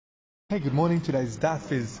Hey, good morning. Today's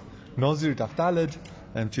Daf is Nazir Daf Daled,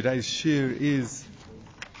 and today's shir is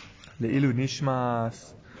Le'ilu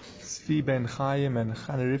Nishmas Sfi ben Chaim and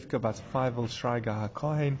Chana Rivka bat Feivel Shreiga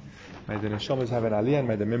HaKohen. May the neshamas have an aliyah and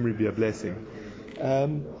may the memory be a blessing.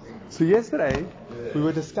 So yesterday we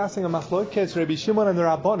were discussing a machlokes Rabbi Shimon and the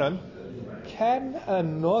Rabbanon. Can a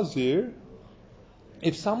Nazir,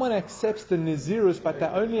 if someone accepts the Nazirus but they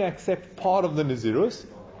only accept part of the Nazirus,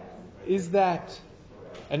 is that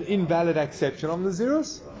an invalid acception of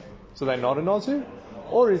Nazirus, so they're not a Nazir?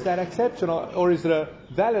 Or is that acception, or is it a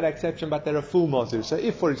valid acception but they're a full Nazir? So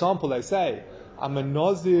if, for example, they say, I'm a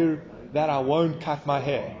Nazir that I won't cut my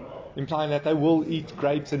hair, implying that they will eat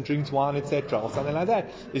grapes and drink wine, etc., or something like that,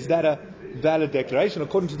 is that a valid declaration?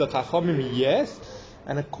 According to the Chachamim, yes,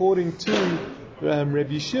 and according to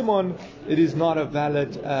Rabbi Shimon, it is not a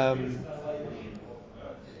valid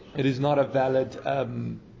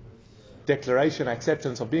declaration,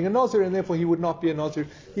 acceptance of being a Nazir, and therefore he would not be a Nazir.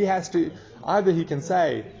 He has to, either he can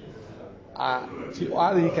say,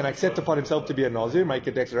 either he can accept upon himself to be a Nazir, make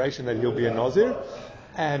a declaration that he'll be a Nazir,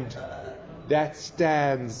 and that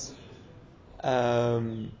stands, or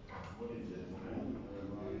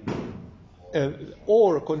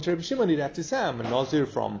according to Rabbi Shimon, he'd have to say, I'm a Nazir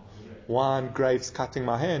from wine, grapes, cutting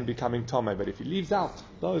my hair, and becoming Tomei. But if he leaves out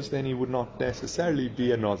those, then he would not necessarily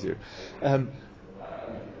be a Nazir.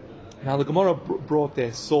 Now the Gemara brought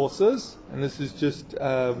their sources, and this is just,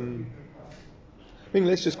 let's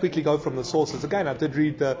just quickly go from the sources. Again, I did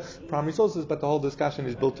read the primary sources, but the whole discussion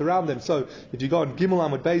is built around them. So if you go on Gimel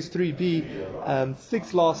Amud Beis 3b,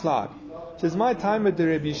 6 last line, it says, my time with the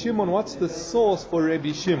Rabbi Shimon, what's the source for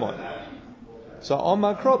Rabbi Shimon? So on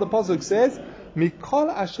Makro, the Pasuk says, Mikol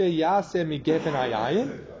asher yaseh migefen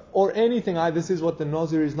hayayin, or anything, this is what the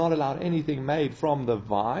Nazir is not allowed, anything made from the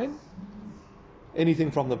vine,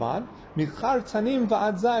 anything from the vine, michar tzanim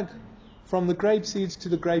va'adzag, from the grape seeds to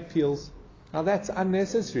the grape peels. Now that's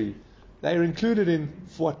unnecessary. They are included in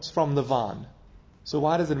what's from the vine. So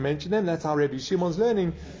why does it mention them? That's how Rabbi Shimon's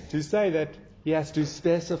learning to say that he has to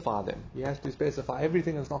specify them. He has to specify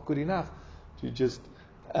everything. Is not good enough to just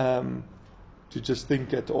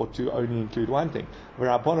think it, or to only include one thing.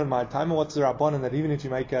 Rabbanon, my time, what's the Rabbanon that even if you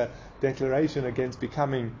make a declaration against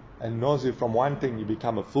becoming a Nazir from one thing, you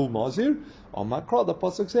become a full Nazir? On Makra, the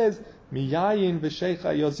Pasuk says, Miyayin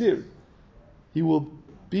v'sheicha Yazir. He will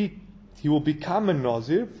become a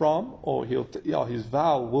Nazir from, or his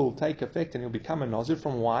vow will take effect and he'll become a Nazir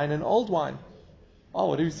from wine and old wine. Oh,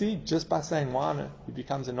 what do you see? Just by saying wine, he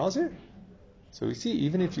becomes a Nazir? So we see,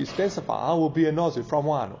 even if you specify, I will be a Nazir from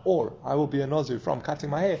wine, or I will be a Nazir from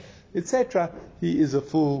cutting my hair, etc., he is a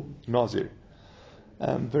full Nazir.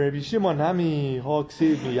 But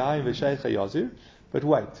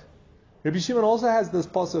wait, Rabbi Shimon also has this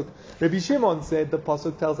pasuk. Rabbi Shimon said the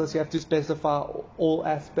pasuk tells us you have to specify all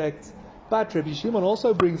aspects, but Rabbi Shimon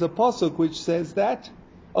also brings a pasuk which says that,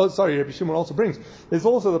 Rabbi Shimon also brings, there's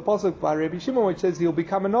also the pasuk by Rabbi Shimon which says he'll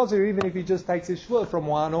become a Nazir even if he just takes his shvur from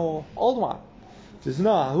wine or old wine. Says, no,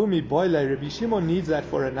 Ahumi Boile, Rabbi Shimon needs that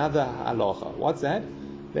for another halacha. What's that?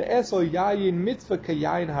 The Eso Yayin Mitzvah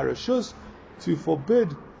Kayayin Harashus, to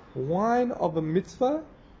forbid wine of a mitzvah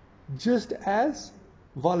just as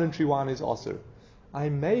voluntary wine is asur. I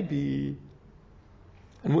may be,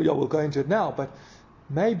 and we'll go into it now, but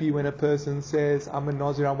maybe when a person says, I'm a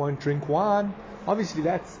Nazir, I won't drink wine, obviously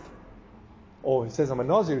or he says, I'm a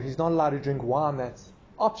Nazir, he's not allowed to drink wine that's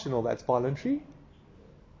optional, that's voluntary.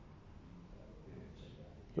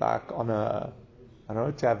 Like to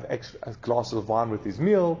have extra glasses of wine with his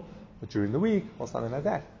meal, or during the week, or something like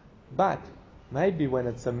that. But maybe when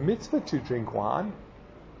it's a mitzvah to drink wine,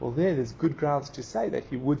 well, there's good grounds to say that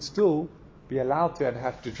he would still be allowed to and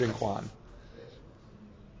have to drink wine.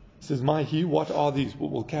 It says, Mahi, what are these?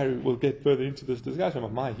 We'll get further into this discussion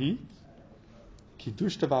of Mahi.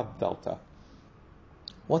 Kiddush Tavav Delta.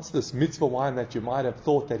 What's this mitzvah wine that you might have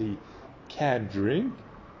thought that he can drink?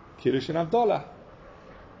 Kiddush and Avdallah.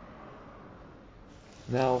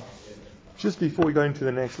 Now, just before we go into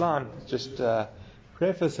the next line, just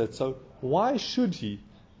preface it. So, why should he?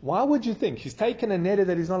 Why would you think he's taken a neder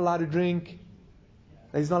that he's not allowed to drink,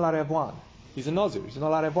 that he's not allowed to have wine? He's a Nazir, he's not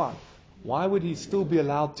allowed to have wine. Why would he still be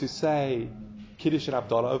allowed to say Kiddush and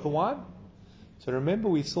Avdallah over wine? So remember,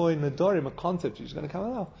 we saw in Nedarim a concept which is going to come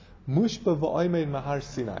out now. Mushba v'oimein mahar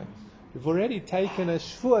Sinai. We've already taken a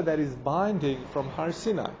shvur that is binding from Har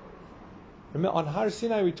Sinai. Remember, on Har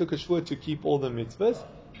Sinai we took a shvur to keep all the mitzvahs.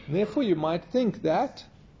 And therefore, you might think that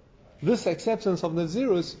this acceptance of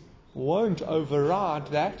Nazirus won't override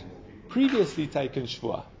that previously taken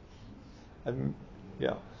shvur.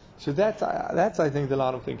 So that's I think the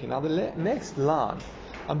line of thinking. Now the next line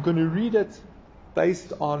I'm going to read it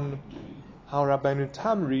based on how Rabbeinu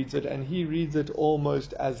Tam reads it, and he reads it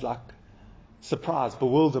almost as like surprise,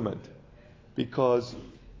 bewilderment, because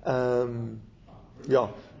that's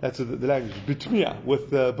the language, bitmia, with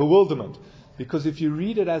the bewilderment. Because if you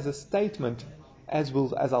read it as a statement, as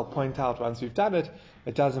I'll point out once we've done it,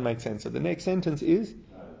 it doesn't make sense. So the next sentence is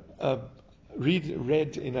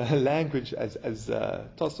read in a language as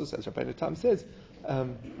Tosfos, as Rabbeinu Tam says,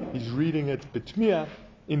 he's reading it bitmia,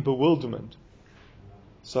 in bewilderment.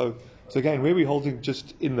 So again, where we're holding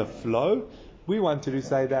just in the flow, we wanted to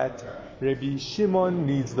say that Rabbi Shimon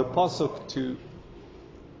needs the pasuk to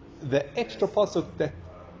the extra pasuk that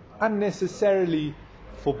unnecessarily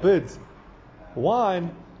forbids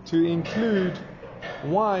wine to include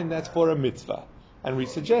wine that's for a mitzvah, and we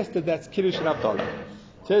suggested that's Kiddush and Havdalah.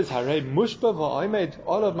 It says Harei Mushba v'Oimed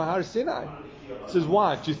Olav Mahar Sinai. It says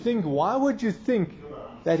why? Why would you think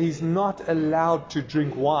that he's not allowed to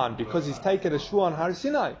drink wine because he's taken a shua on Har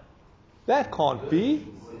Sinai? That can't be.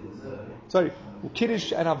 Sorry,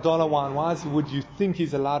 Kiddush and Havdalah wine. Why would you think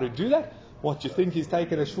he's allowed to do that? What, you think he's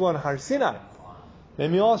taken a shua on Har Sinai?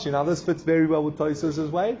 Let me ask you, now this fits very well with Tosfos'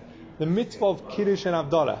 way. The mitzvah of Kiddush and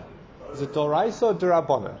Havdalah, is it Doraisa or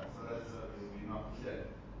Durabanan?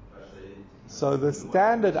 So the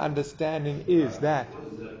standard understanding is that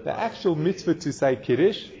the actual mitzvah to say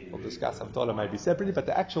Kiddush, we'll discuss Havdalah maybe separately, but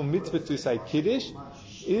the actual mitzvah to say Kiddush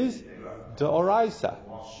is Doraisa.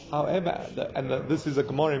 However, this is a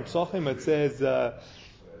Gemara in Psochim, it says,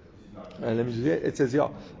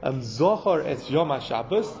 Zohar es Yom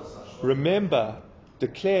HaShabbos, remember,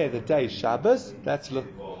 declare the day Shabbos. That's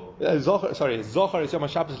Zohar es Yom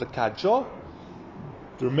HaShabbos l'kadjo.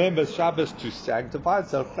 Remember Shabbos to sanctify.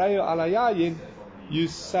 So Freyo alayayin, you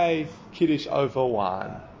say Kiddush over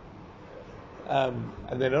wine.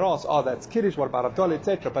 And then it asks, that's Kiddush, what about Havdalah,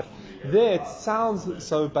 etc. But there it sounds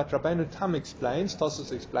so, but Rabbeinu Tam explains,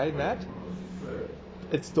 Tosfos explained that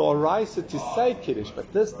it's the oraisa to say Kiddush,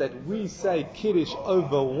 but this that we say Kiddush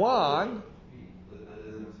over wine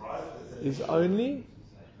is only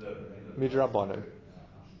midrabanan.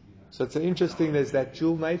 So it's interesting, there's that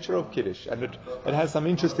dual nature of Kiddush, and it has some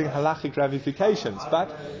interesting halachic ramifications. But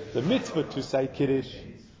the mitzvah to say Kiddush,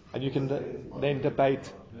 and you can then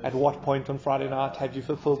debate at what point on Friday night have you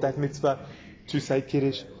fulfilled that mitzvah to say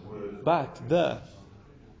Kiddush. But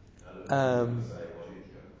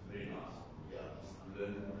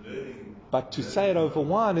to say it over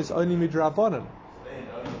wine is only midrabanan.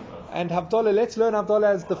 And Havdalah, let's learn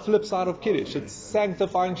Havdalah as the flip side of Kiddush. It's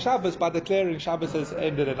sanctifying Shabbos by declaring Shabbos has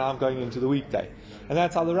ended and now I'm going into the weekday. And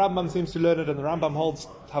that's how the Rambam seems to learn it, and the Rambam holds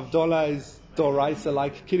Havdalah is Doraisa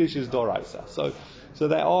like Kiddush is Doraisa. So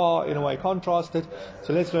they are in a way contrasted.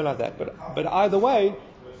 So let's learn like that. But either way,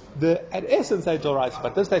 at essence they're Doraisa.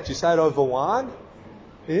 But this that you say it over wine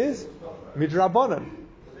is midrabanan.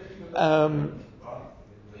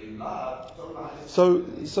 So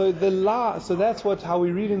that's how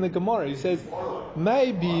we read in the Gemara. He says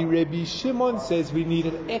maybe Rabbi Shimon says we need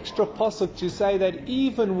an extra pasuk to say that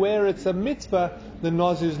even where it's a mitzvah, the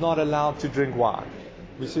Nazir is not allowed to drink wine.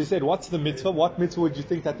 So he said, what's the mitzvah? What mitzvah would you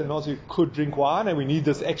think that the Nazir could drink wine? And we need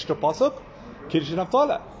this extra pasuk, Kiddush and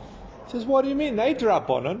Havdalah. He says, what do you mean? They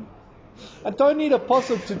drabanan. I don't need a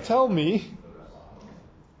pasuk to tell me.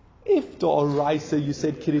 If the oraisa you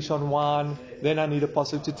said Kiddush on wine, then I need a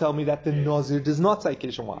pasuk to tell me that the Nazir does not say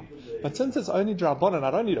Kiddush on wine. But since it's only drabanan,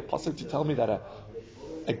 I don't need a pasuk to tell me that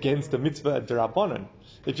against the mitzvah drabanan.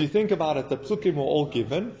 If you think about it, the psukim were all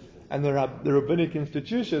given, and the rabbinic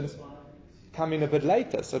institutions come in a bit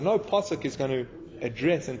later. So no pasuk is going to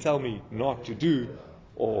address and tell me not to do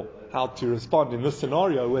or how to respond in this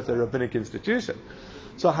scenario with a rabbinic institution.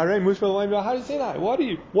 So Harei Mushba Har Sinai. What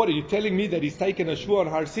are you telling me that he's taken a shua on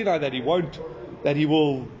Har Sinai that he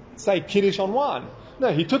will say Kiddush on wine?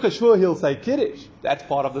 No, he took a shua, he'll say Kiddush. That's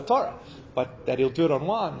part of the Torah. But that he'll do it on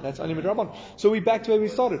wine, that's only midrabanan. So we're back to where we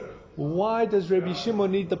started. Why does Rabbi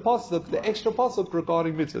Shimon need the extra pasuk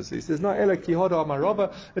regarding mitzvahs? He says, no, ela kihoda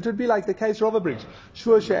amarava. It would be like the case Rava brings.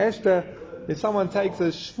 Shua she'eshta, if someone takes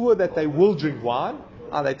a shua that they will drink wine,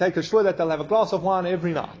 they take a shua that they'll have a glass of wine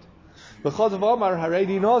every night. Because of Omar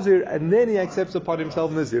Haredi Nazir, and then he accepts upon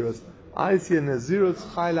himself Nazirus. I see a Nazirus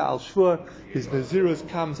chayla al shvua. His Nazirus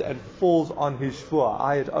comes and falls on his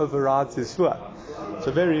shvua. It overrides his shvua.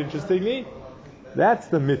 So very interestingly, that's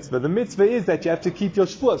the mitzvah. The mitzvah is that you have to keep your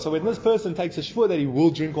shvua. So when this person takes a shvua that he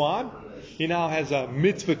will drink wine, he now has a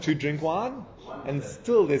mitzvah to drink wine, and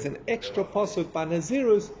still there's an extra pasuk by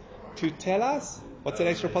Nazirus to tell us. What's that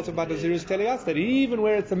extra pasuk by Nazirus telling us? That even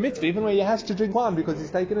where it's a mitzvah, even where he has to drink wine because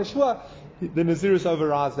he's taken a shua, the Nazirus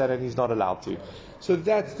overrides that and he's not allowed to. So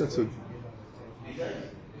that's the truth.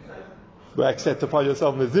 But except to put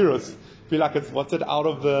yourself Nazirus, be like it's what's it out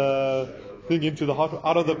of the thing into the hot,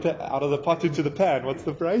 out of the pot into the pan. What's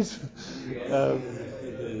the phrase?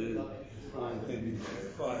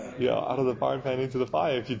 Yeah, out of the frying pan into the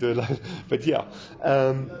fire if you do it like. But yeah.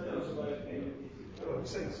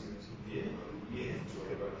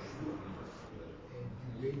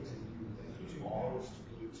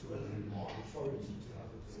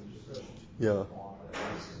 Yeah.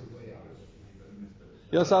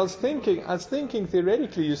 Yeah, so I was thinking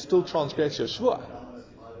theoretically you still transgress your shvua.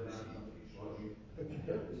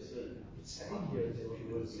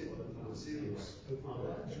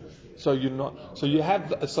 So you're not. So you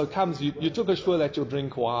have. So comes you took a shvua that you'll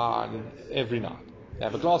drink wine every night. You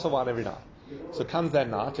have a glass of wine every night. So comes that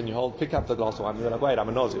night and you pick up the glass of wine and you're like, wait, I'm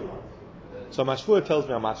a Nazir. So my shvua tells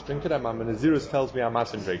me I must drink it and my Nazirus tells me I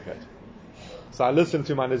mustn't drink it. So I listen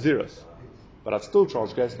to my Nazirus, but I've still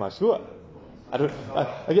transgressed my shvua.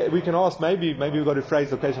 Again, we can ask, maybe we've got to phrase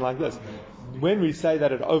the question like this. When we say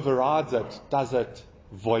that it overrides it, does it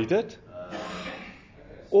void it?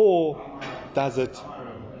 Or does it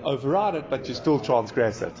override it, but you still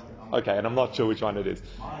transgress it? Okay, and I'm not sure which one it is.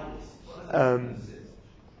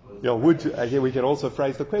 We can also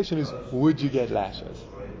phrase the question is, would you get lashes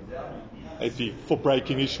for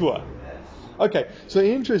breaking his shvua? Okay, so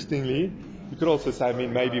interestingly, you could also say,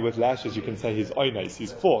 maybe with lashes you can say he's oines,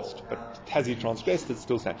 he's forced, but has he transgressed it?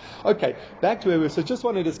 Still saying. Okay, back to where we were. So just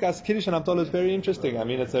want to discuss Kiddush and Havdalah is very interesting.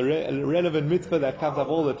 It's a relevant mitzvah that comes up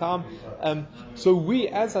all the time. So we,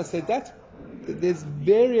 as I said, there's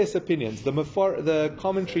various opinions. The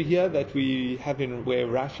commentary here that we have in where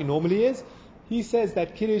Rashi normally is, he says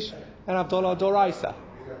that Kiddush and Havdalah are doraisa.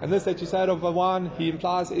 And this that you said of one, he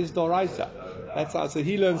implies is doraisa. That's how. So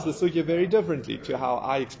he learns the sugya very differently to how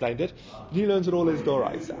I explained it. He learns it all as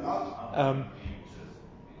doraisa.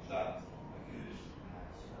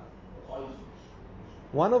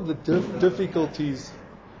 One of the difficulties,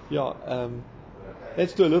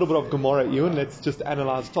 let's do a little bit of Gemara, Ewan. Let's just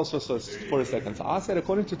analyze Tosfos for a second. So I said,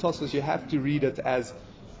 according to Tosfos, you have to read it as,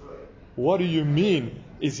 what do you mean?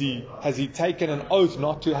 Has he taken an oath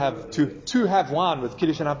not to have wine with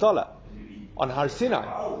Kiddush and Havdalah on Har Sinai?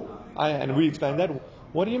 And we explained that.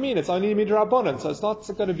 What do you mean? It's only midrabanan, so it's not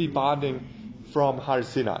going to be binding from Har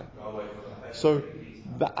Sinai. So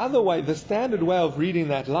the other way, the standard way of reading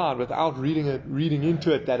that line without reading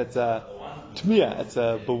into it that it's a tmiyah, it's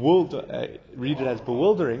a read it as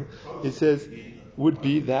bewildering, it says, would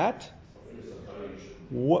be that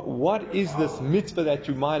what is this mitzvah that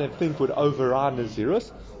you might have think would override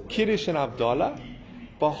Nazirus? Kiddush and Havdalah.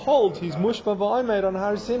 Behold, he's mushma v'omed on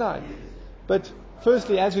Har Sinai. But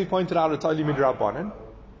firstly, as we pointed out, it's only midrabanan.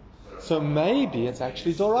 So maybe it's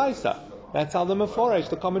actually doraisa. That's how the Meforesh,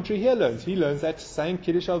 the commentary here, learns. He learns that saying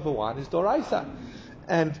Kiddush over wine is doraisa.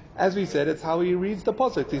 And as we said, it's how he reads the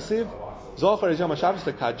pasuk. Tisiv zocher es yom haShabbos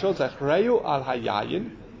lekadshol zachreu al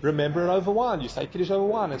hayayin. Remember it over wine. You say Kiddush over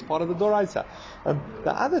wine. It's part of the doraisa.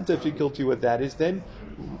 The other difficulty with that is then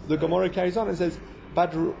the Gemara carries on and says,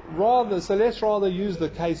 let's rather use the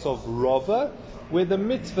case of Rava, where the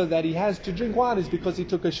mitzvah that he has to drink wine is because he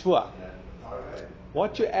took a shvua.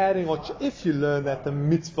 What you're adding, if you learn that the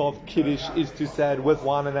mitzvah of Kiddush is to say it with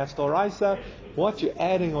wine and that's doraisa, what you're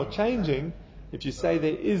adding or changing, if you say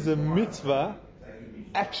there is a mitzvah,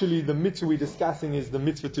 actually the mitzvah we're discussing is the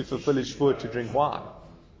mitzvah to fulfill his shvua to drink wine.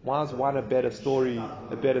 Why is one a better story,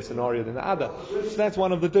 a better scenario than the other? So that's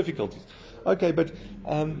one of the difficulties. Okay, but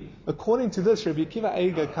according to this, Rabbi Akiva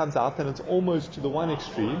Eiger comes out, and it's almost to the one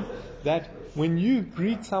extreme, that when you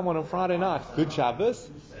greet someone on Friday night, Good Shabbos,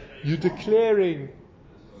 you're declaring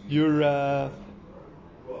you're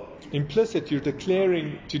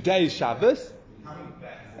declaring today's Shabbos,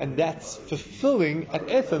 and that's fulfilling, in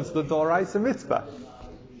essence, the Doraisa Mitzvah.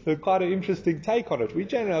 So quite an interesting take on it. We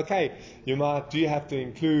generally, do you have to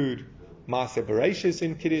include Maaseh Bereshis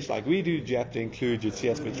in Kiddush like we do? Do you have to include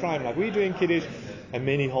Yetzias Mitzrayim like we do in Kiddush? And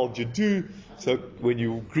many hold you do. So when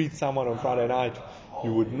you greet someone on Friday night,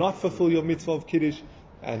 you would not fulfill your mitzvah of Kiddush.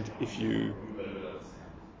 And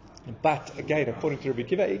but again, according to Rabbi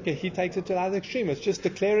Akiva, he takes it to the other extreme. It's just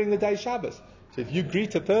declaring the day Shabbos. So if you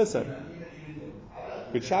greet a person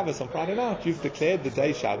with Shabbos on Friday night, you've declared the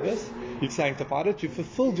day Shabbos, you've sanctified it, you've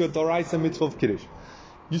fulfilled your Doraisa mitzvah of Kiddush.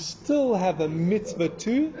 You still have a mitzvah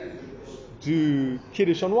to do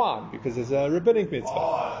Kiddush on wine, because there's a rabbinic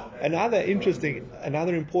mitzvah.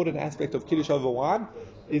 Another important aspect of Kiddush over wine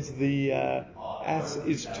is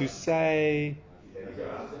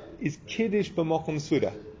Kiddush b'mokum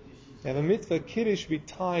suda. You have a mitzvah Kiddush be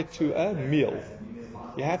tied to a meal.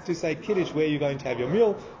 You have to say Kiddush where you're going to have your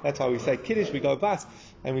meal. That's why we say Kiddush, we go bus,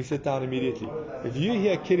 and we sit down immediately. If you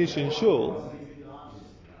hear Kiddush in Shul,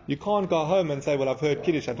 you can't go home and say, well, I've heard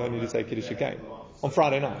Kiddush, I don't need to say Kiddush again. On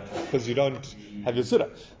Friday night, because you don't have your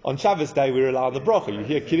Suda. On Shabbos day, we're allowed the bracha. You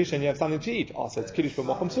hear Kiddush and you have something to eat. Oh, so it's Kiddush for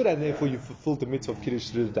Mokum Suda, and therefore you fulfilled the mitzvah of Kiddush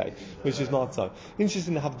through the day, which is not so.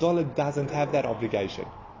 Interesting, Havdalah doesn't have that obligation.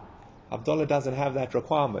 Havdalah doesn't have that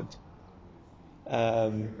requirement.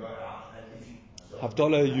 Havdalah,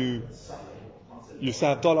 you say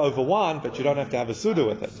Havdalah over wine, but you don't have to have a Suda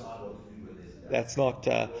with it. That's not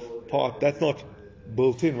that's not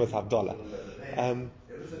built in with Havdalah.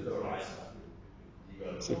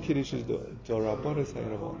 So Kiddush is the Rabbanah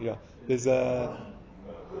saying, yeah. There's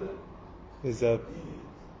a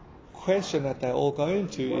question that they all go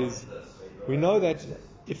into is, we know that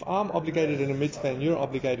if I'm obligated in a mitzvah and you're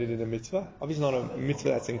obligated in a mitzvah, obviously not a mitzvah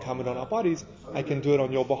that's incumbent on our bodies, I can do it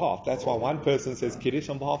on your behalf. That's why one person says Kiddush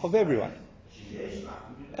on behalf of everyone.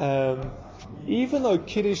 Even though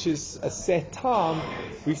Kiddush is a set time,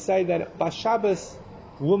 we say that by Shabbos,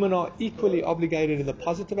 women are equally obligated in the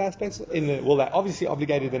positive aspects. They're obviously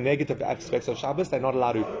obligated in the negative aspects of Shabbos. They're not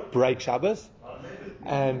allowed to break Shabbos.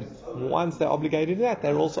 And once they're obligated in that,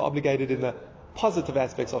 they're also obligated in the positive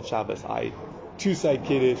aspects of Shabbos, i.e., to say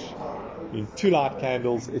Kiddush, to light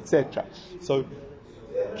candles, etc. So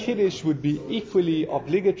Kiddush would be equally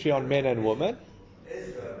obligatory on men and women.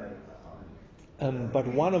 But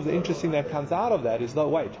one of the interesting that comes out of that is, though,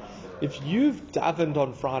 wait, if you've davened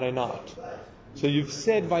on Friday night, so you've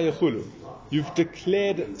said Vayechulu, you've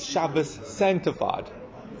declared Shabbos sanctified,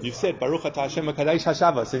 you've said Baruch Atah Hashem HaKadosh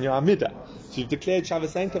HaShabbos in your Amidah, so you've declared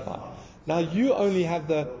Shabbos sanctified. Now you only have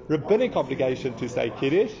the rabbinic obligation to say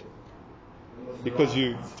Kiddush, because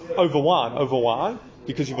you over wine,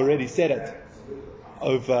 because you've already said it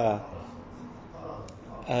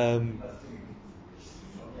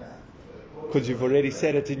because you've already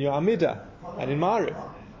said it in your Amidah and in Ma'ariv.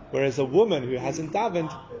 Whereas a woman who hasn't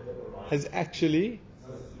davened has actually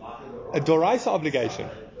a Doraisa obligation.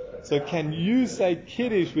 So can you say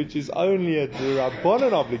Kiddush, which is only a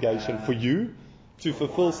D'Rabbanan obligation for you, to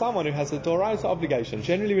fulfill someone who has a Doraisa obligation?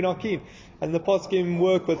 Generally we're not keen. And the poskim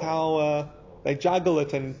work with how they juggle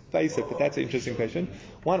it and face it, but that's an interesting question.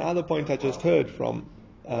 One other point I just heard from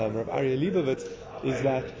Rav Aryeh Leibovitz is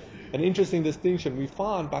that an interesting distinction. We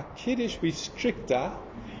find by Kiddush we're stricter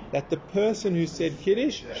that the person who said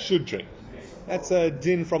Kiddush should drink. That's a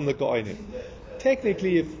din from the Go'anim.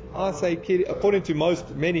 Technically, if I say Kiddush, according to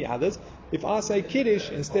many others, if I say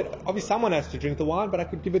Kiddush, instead, obviously someone has to drink the wine, but I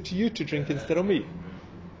could give it to you to drink instead of me.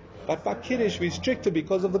 But by Kiddush we're stricter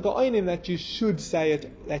because of the Go'anim that you should say it,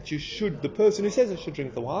 the person who says it should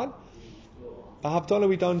drink the wine. By Havdalah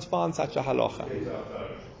we don't find such a halacha.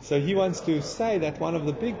 So he wants to say that one of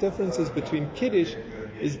the big differences between Kiddush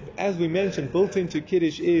is, as we mentioned, built into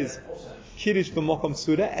Kiddush is Kiddush b'mokom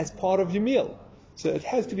suda as part of your meal. So it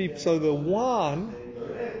has to be, so the wine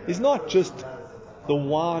is not just the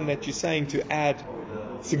wine that you're saying to add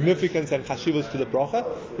significance and chashivas to the bracha.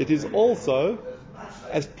 It is also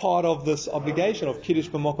as part of this obligation of Kiddush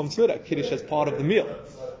b'mokom suda, Kiddush as part of the meal.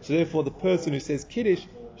 So therefore the person who says Kiddush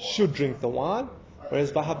should drink the wine.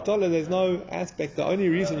 Whereas by Havdalah there's no aspect. The only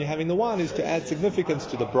reason you're having the wine is to add significance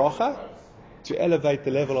to the bracha, to elevate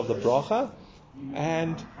the level of the bracha,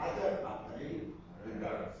 and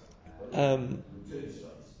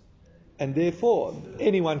therefore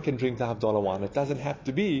anyone can drink the Havdalah wine. It doesn't have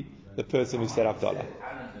to be the person who said Havdalah.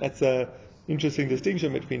 That's an interesting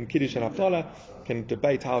distinction between Kiddush and Havdalah. Can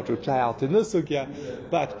debate how it would play out in this sugya,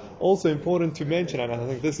 but also important to mention, and I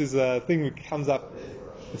think this is a thing that comes up.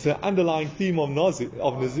 It's an underlying theme of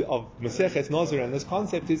Maseches Nazir, and this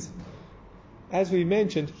concept is, as we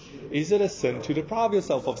mentioned, is it a sin to deprive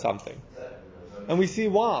yourself of something? And we see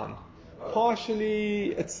wine.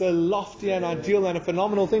 Partially, it's a lofty and ideal and a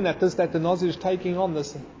phenomenal thing that the Nazir is taking on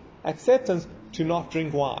this acceptance to not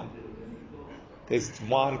drink wine.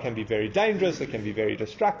 Wine can be very dangerous, it can be very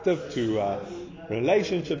destructive to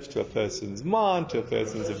relationships, to a person's mind, to a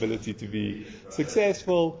person's ability to be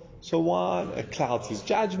successful. So wine, it clouds his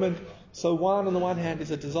judgment. So wine on the one hand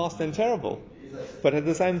is a disaster and terrible. But at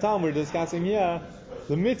the same time we're discussing here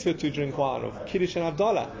the mitzvah to drink wine of Kiddush and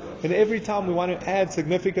Havdalah. And every time we want to add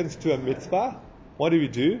significance to a mitzvah, what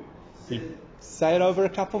do? We say it over a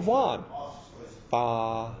cup of wine.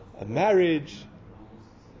 For a marriage,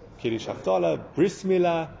 Kiddush Havdalah, Bris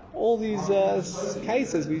Milah, all these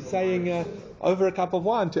cases we're saying over a cup of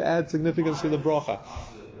wine to add significance to the bracha.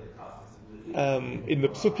 In the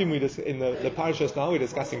psukim, in the parashas now, we're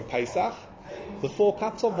discussing Pesach. The 4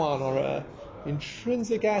 cups of wine are an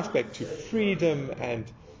intrinsic aspect to freedom and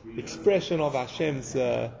expression of Hashem's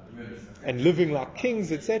and living like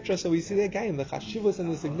kings, etc. So we see again the chashivus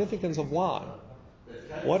and the significance of wine.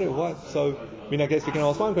 So I guess we can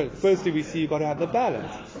ask one question. Firstly, we see you've got to have the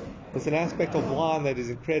balance. There's an aspect of wine that is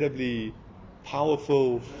incredibly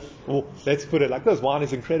powerful. Well, let's put it like this: wine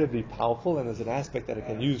is incredibly powerful, and there's an aspect that it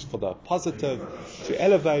can use for the positive, to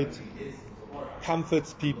elevate,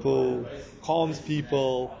 comforts people, calms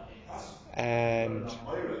people, and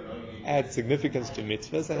adds significance to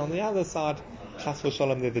mitzvahs. And on the other side, chas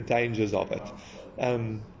v'shalom, there are the dangers of it.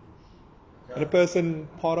 And a person,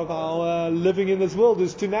 part of our living in this world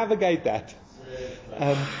is to navigate that.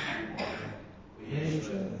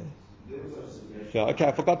 Okay,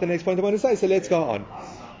 I forgot the next point I want to say, so let's go on.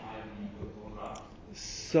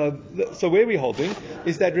 So where we're holding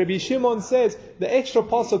is that Rabbi Shimon says the extra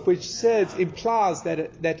pasuk which implies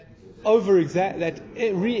that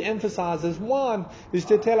re-emphasizes wine is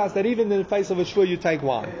to tell us that even in the face of a shvur you take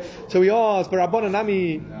wine. So we ask, will the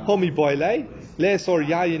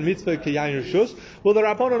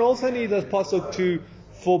Rabbanon also need this pasuk to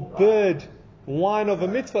forbid wine of a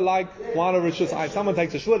mitzvah like wine of rishus? If someone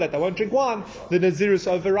takes a shvur that they won't drink wine, the Nazirus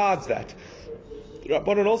overrides that.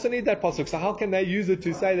 Rabbanon also need that pasuk. So how can they use it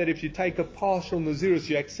to say that if you take a partial Nazirus,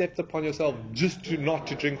 you accept upon yourself just not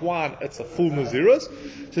to drink wine? It's a full Nazirus.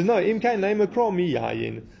 So no, imkain leimakro mi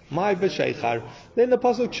yayin my v'sheichar. Then the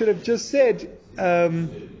pasuk should have just said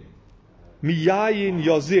miyayin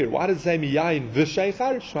yazir. Why does it say miyayin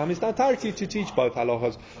v'sheichar? Shma misnatarti, to teach both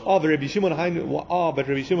halachas. But Rabbi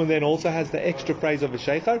Shimon then also has the extra phrase of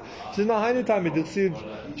v'sheichar. So no, hainu time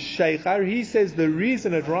sheichar. He says the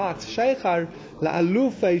reason it writes sheichar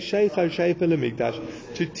la'alufei sheichar sheifa lemikdash,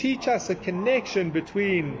 to teach us a connection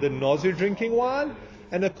between the Nazir drinking wine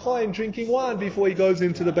and a Kohen drinking wine before he goes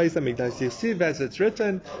into the Beis Hamikdash. Yisiv, as it's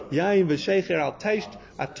written, yain v'sheicher al teish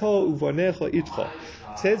ato uvonecho itcho.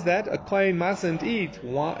 It says that a Kohen mustn't eat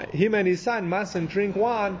wine, him and his son mustn't drink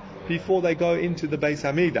wine before they go into the Beis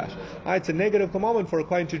Hamikdash. It's a negative commandment for a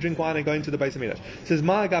Kohen to drink wine and go into the Beis Hamikdash. It says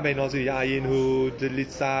ma gabe Nazir yain hu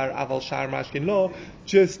delitzar aval shar mashkin lo,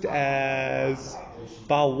 just as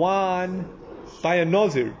by a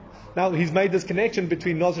Nazir. Now he's made this connection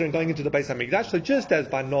between Nazir and going into the Beis Hamikdash. So just as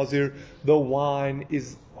by Nazir the wine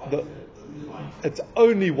is it's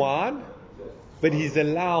only wine, but he's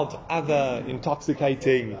allowed other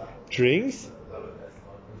intoxicating drinks.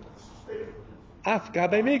 But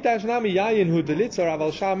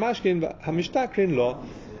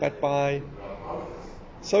by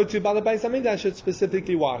so too by the Beis Hamikdash it's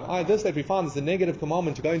specifically wine. This that we find is a negative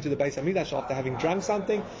commandment to go into the Beis Hamikdash after having drunk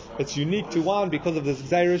something. It's unique to wine because of the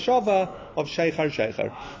Zera Shava of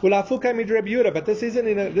Sheichar. But this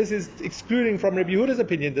isn't this is excluding from Rabbi Yehuda's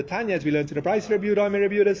opinion. The Tanya, as we learned in the Brayso, Rabbi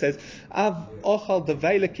Yehuda says,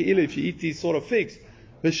 if you eat these sort of figs,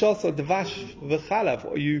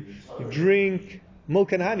 or you drink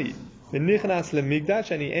milk and honey, and he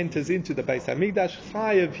enters into the Beis Hamikdash,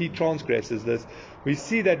 chayav, he transgresses this. We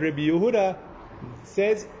see that Rabbi Yehuda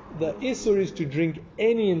says the Isur is to drink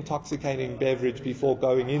any intoxicating beverage before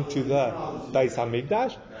going into the Beis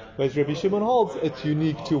Hamikdash, whereas Rabbi Shimon holds it's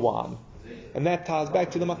unique to wine. And that ties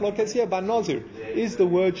back to the machlokas here by Nazir. Is the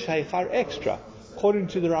word sheichar extra? According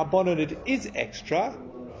to the Rabbanon, it is extra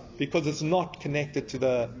because it's not connected to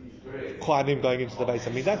the Kohanim going into the Beis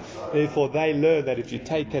Hamikdash. Therefore, they learn that if you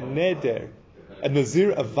take a neder, a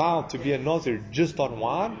Nazir, a vow to be a Nazir just on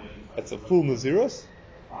wine, it's a full Nazirus.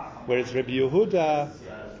 Whereas Rabbi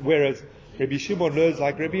Shimon learns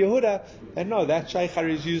like Rabbi Yehuda, and no, that sheichar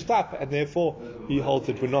is used up, and therefore he holds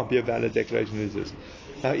it would not be a valid declaration of Nazirus.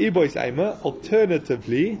 Now, Ibois Eimer,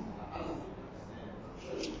 alternatively,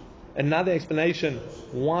 another explanation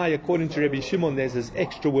why, according to Rabbi Shimon, there's this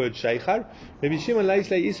extra word sheichar. Rabbi Shimon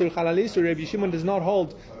Rabbi Shimon does not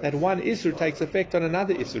hold that one isur takes effect on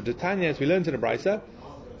another isur. The Tanya, as we learned in the Brayso,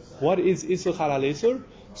 what is isur halal isur?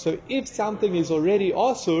 So if something is already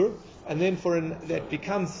asur, and then that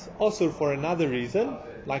becomes asur for another reason,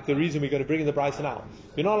 like the reason we're going to bring in the Brayso now,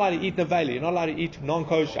 you're not allowed to eat nevela, you're not allowed to eat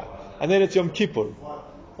non-kosher, and then it's Yom Kippur.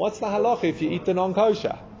 What's the halacha if you eat the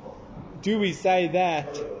non-kosher? Do we say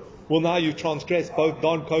that, well, now you transgress both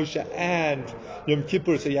non-kosher and Yom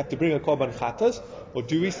Kippur, so you have to bring a korban chatas? Or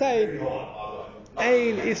do we say,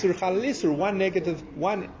 ein isur halal isur,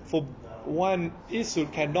 one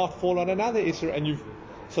isur cannot fall on another isur, and you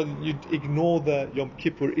ignore the Yom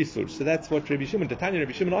Kippur isur. So that's what Rabbi Shimon, the Tanya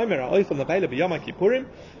Rabbi Shimon Omer, ha'oichel nevela b'Yom Kippurim,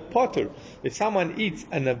 potur. If someone eats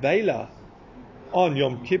a nevela on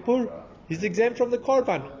Yom Kippur, he's exempt from the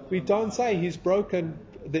korban. We don't say he's broken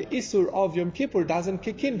the isur of Yom Kippur, doesn't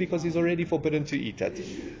kick in because he's already forbidden to eat it.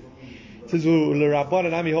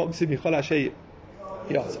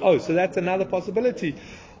 Yes. Oh, so that's another possibility.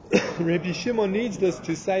 Rabbi Shimon needs this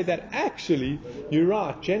to say that actually, you're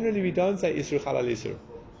right. Generally, we don't say Isur Halal Isur,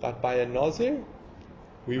 but by a Nazir,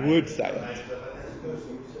 we would say it.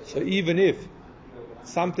 So even if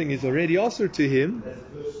something is already Asur to him,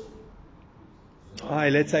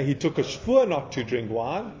 let's say he took a shvur not to drink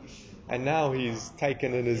wine, and now he's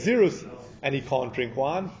taken an Nazirus and he can't drink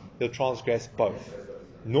wine, he'll transgress both.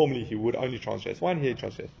 Normally he would only transgress one, here he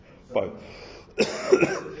transgress both.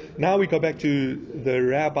 Now we go back to the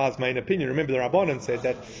rabbi's main opinion. Remember the Rabbanan said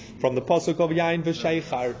that from the Pasuk of Yain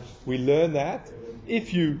v'Sheichar, we learn that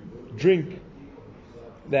if you drink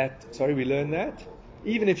that,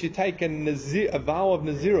 even if you take a vow of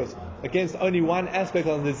Nazirus against only one aspect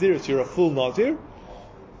of Nazirus, you're a full Nazir.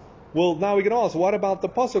 Well, now we can ask, what about the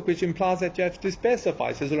pasuk which implies that you have to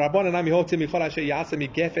specify? It says, and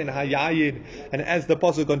as the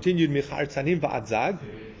pasuk continued,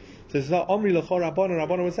 so Omri L'chor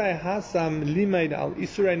Rabbanan would say, Hasam Limaid al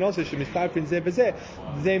Isurei Nazir Shemishtarpin Zeh B'zeh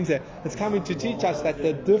Zemzeh. It's coming to teach us that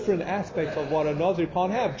the different aspects of what a Nazir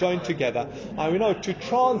can't have joined together. And we know to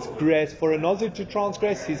transgress, for a Nazir to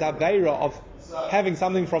transgress his aveira of having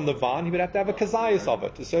something from the vine, he would have to have a kazayas of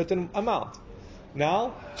it, a certain amount.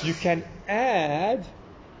 Now, you can add,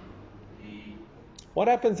 what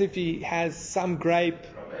happens if he has some grape,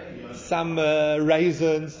 some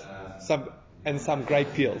raisins, some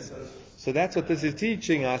grape peels? So that's what this is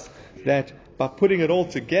teaching us, that by putting it all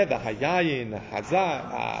together, hayayin,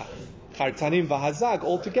 hazak, chartanim v'hazak,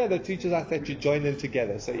 all together teaches us that you join them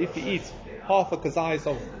together. So if you eat half a kazayas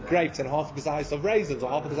of grapes and half a kazayas of raisins, or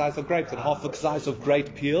half a kazayas of grapes and half a kazayas of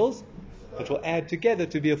grape peels, it will add together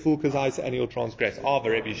to be a full kazayas and he will transgress.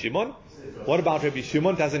 Rabbi Shimon. What about Rabbi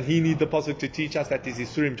Shimon? Doesn't he need the pasuk to teach us that these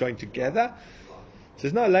isurim joined together? He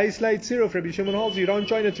says, no, Rabbi Shimon holds you don't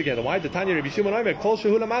join it together. Why? The Tanya Rabbi Shimon Omer, Kol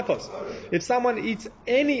Shehula Makos. If someone eats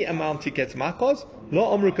any amount, he gets Makos,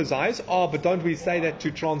 Lo Omru Kazayas. But don't we say that to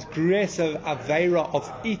transgress a aveira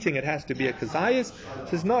of eating, it has to be a Kazayas? He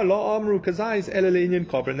says, no, Lo Omru Kazayas, Ela Le'inyan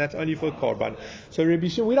Korban, that's only for Korban. So Rabbi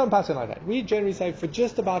Shimon, we don't pass it like that. We generally say for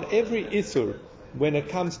just about every Isur, when it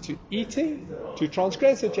comes to eating, to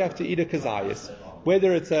transgress it, you have to eat a Kazayas.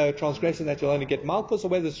 Whether it's a transgression that you'll only get Malchus, or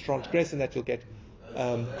whether it's a transgression that you'll get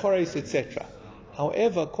Kores, etc.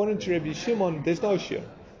 However, according to Rabbi Shimon, there's no shir.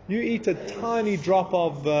 You eat a tiny drop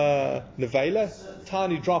of nevela,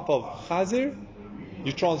 tiny drop of chazir,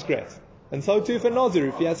 you transgress. And so too for Nazir,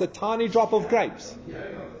 if he has a tiny drop of grapes,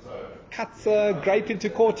 cuts a grape into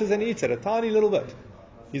quarters and eats it, a tiny little bit,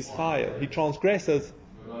 he's higher. He transgresses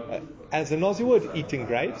as a Nazir would, eating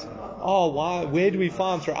grapes. Why? Where do we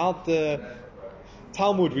find throughout the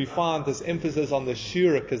Talmud we find this emphasis on the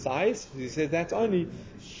shura kazayis? He says that's only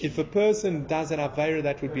if a person does an aveira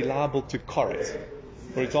that would be liable to koret.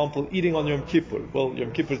 For example, eating on Yom Kippur. Well,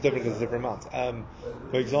 Yom Kippur is different because it's different amounts.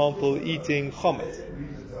 For example, eating chometz.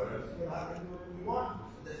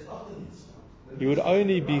 You would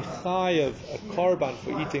only be chayav a korban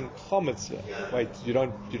for eating chometz. Wait, you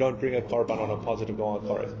don't bring a korban on a positive go on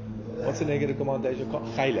koret. What's the negative commandation?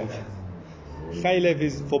 Chaylev. Chaylev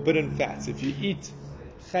is forbidden fats. If you eat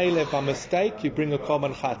chaylev by mistake, you bring a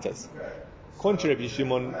korban chatas. Contrary to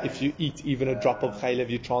Shimon, if you eat even a drop of chaylev,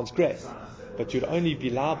 you transgress. But you'd only be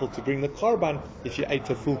liable to bring the korban if you ate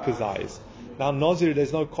a full kazayis. Now, Nazir,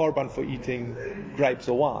 there's no korban for eating grapes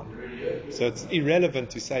or wine. So it's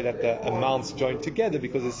irrelevant to say that the amounts join together,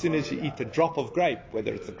 because as soon as you eat a drop of grape,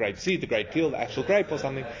 whether it's the grape seed, the grape peel, the actual grape or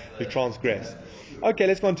something, you transgress. Okay,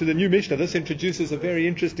 let's go on to the new Mishnah. This introduces a very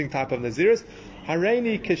interesting type of Nazirus.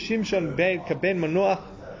 Hareini keshimshon ben Manoach.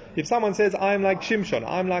 If someone says, I'm like Shimshon,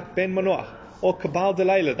 I'm like Ben Manoach, or Kabal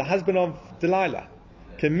Delilah, the husband of Delilah.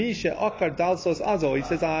 Kemisha Okar Dalsos Azo. He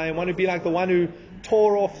says, I want to be like the one who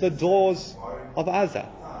tore off the doors of Azza.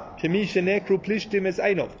 Kemisha Nekru Plishtim es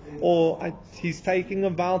Einov. Or he's taking a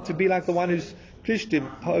vow to be like the one who's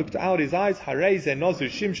Plishtim poked out his eyes. Hareze Nazir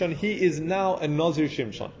Shimshon. He is now a Nazir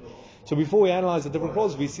Shimshon. So before we analyze the different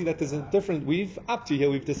clauses, we see that there's a different, up to here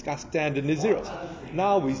we've discussed standard Nazirus.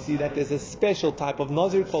 Now we see that there's a special type of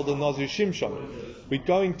Nazir called the Nazir Shimshon.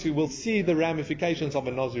 We'll see the ramifications of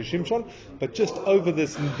a Nazir Shimshon, but just over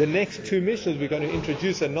the next two missions, we're going to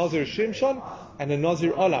introduce a Nazir Shimshon and a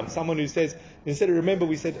Nazir Olam. Someone who says, remember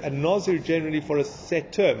we said a Nazir generally for a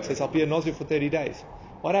set term, says I'll be a Nazir for 30 days.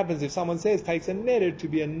 What happens if someone takes a neder to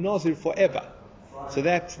be a Nazir forever? So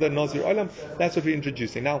that's the Nazir Olam, that's what we're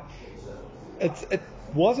introducing. Now, it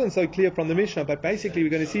wasn't so clear from the Mishnah, but basically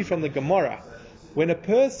we're going to see from the Gemara when a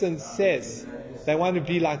person says they want to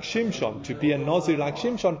be like Shimshon, to be a Nazir like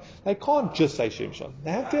Shimshon, they can't just say Shimshon.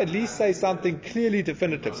 They have to at least say something clearly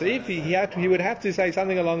definitive. So if he would have to say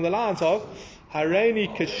something along the lines of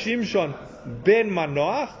Hareini Keshimshon ben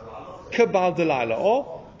Manoach Kabal Delilah,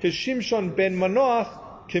 or Keshimshon ben Manoach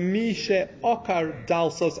Kemishe Okar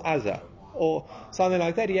Dalsos Azar, or something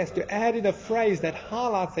like that. He has to add in a phrase that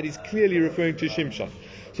highlights that he's clearly referring to Shimshon.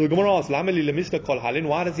 So the Gemara asks,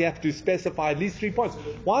 why does he have to specify at least 3 points?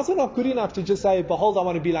 Why is it not good enough to just say, behold, I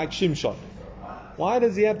want to be like Shimshon? Why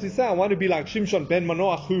does he have to say, I want to be like Shimshon ben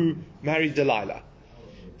Manoach who married Delilah?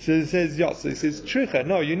 So he says, yes. So he says, Tricha.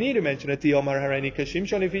 No, you need to mention it.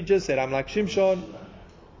 Shimshon. If he just said, I'm like Shimshon,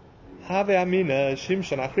 Have Amina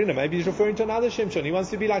Shimshon Achrina. Maybe he's referring to another Shimshon. He wants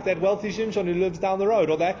to be like that wealthy Shimshon who lives down the road,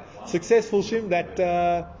 or that successful that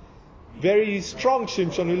very strong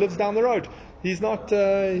Shimshon who lives down the road. He's not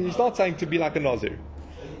saying to be like a Nazir.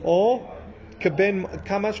 Or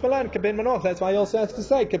Kamash Malan, Keben Manoach. That's why he also has to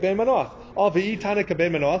say Keben Manoach. Tana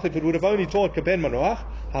Keben Manoach. If it would have only taught Keben Manoach,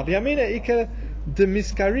 Haviyamina Ika de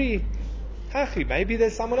Miskari Hachi. Maybe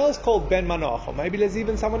there's someone else called Ben Manoach, or maybe there's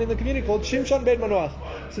even someone in the community called Shimshon Ben Manoach.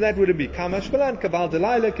 So that wouldn't be Kamash Malan, Kabal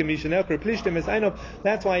Delilah, Kamishan Elker Plishtim Es Einov.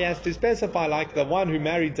 That's why he has to specify like the one who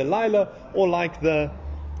married Delilah, or like the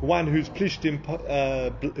one who's Plishtim,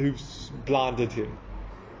 who's blinded him.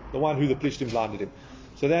 The one who the Plishtim blinded him.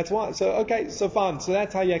 So that's why. So okay, so fine. So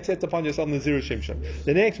that's how you accept upon yourself Nazir Shimshon.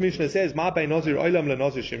 The next Mishnah says, Ma bei Nazir Olam le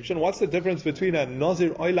Nazir Shimshon. What's the difference between a Nazir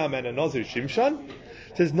Olam and a Nazir Shimshon?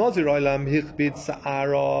 It says Nazir Olam hichbid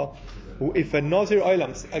sa'ara. If a Nazir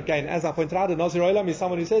Olam, again, as I pointed out, a Nazir Olam is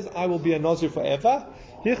someone who says, I will be a Nazir forever.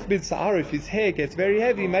 Hichbid sa'ara, if his hair gets very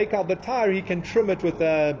heavy, make out the tire, he can trim it with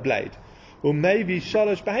a blade. Or maybe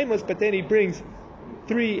shalosh behemoths, but then he brings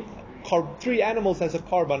three animals as a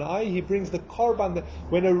korban. He brings the korban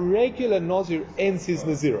when a regular Nazir ends his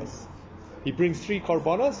Naziros. He brings 3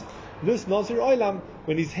 korbanos. This Nazir Olam,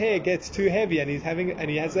 when his hair gets too heavy and he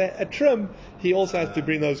has a trim, he also has to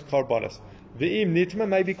bring those korbanos. Ve'im nitma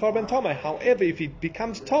may be korban tomei. However, if he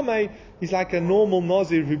becomes tomei, he's like a normal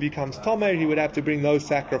Nazir who becomes tomei. He would have to bring those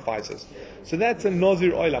sacrifices. So that's a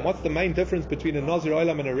Nazir Olam. What's the main difference between a Nazir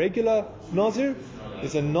Olam and a regular Nazir?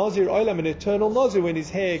 Is a Nazir Olam an eternal Nazir. When his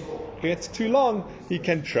hair gets too long, he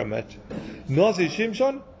can trim it. Nazir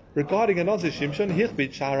Shimshon, regarding a Nazir Shimshon,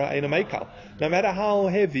 hichbit shara ein meikal. No matter how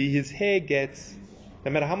heavy his hair gets,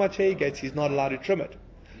 no matter how much hair he gets, he's not allowed to trim it.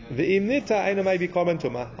 Ve'im nita ein may be korban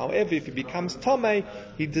tuma. However, if he becomes tomei,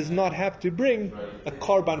 he does not have to bring a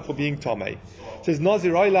korban for being tomei. It says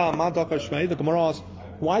Nazir Olam madaka shmei. The Gemara asks,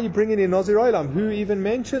 why are you bringing in Nazir Olam? Who even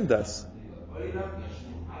mentioned this?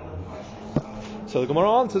 So the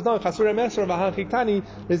Gemara answers, no, Chasure Mesra v'Hanchitani,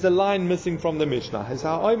 there's a line missing from the Mishnah. It's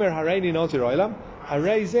Ha'omer Hareini Nazir Olam,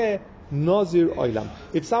 Harei Nazir Olam.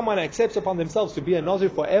 If someone accepts upon themselves to be a Nazir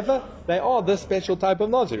forever, they are this special type of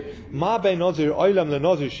Nazir. Ma be Nazir Olam le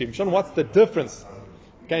Nazir Shimshon. What's the difference?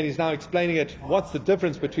 Again, he's now explaining it. What's the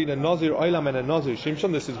difference between a Nazir Olam and a Nazir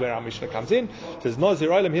Shimshon? This is where our Mishnah comes in. It says Nazir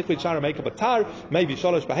Olam hitlit shara make up a tar, maybe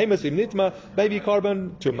shalosh behemoths im nitma, maybe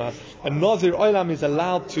korban tuma. A Nazir Olam is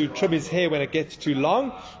allowed to trim his hair when it gets too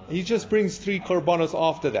long. He just brings 3 korbanos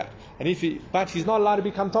after that. And but he's not allowed to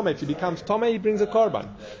become tomei. If he becomes tomei, he brings a korban.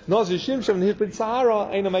 Nazir Shimshon hitlit sahara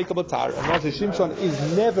ain't a make up a tar. And Nazir Shimshon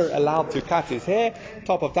is never allowed to cut his hair.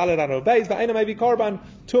 Top of Taladan obeys, but ain't a maybe korban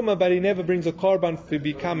tuma, but he never brings a korban for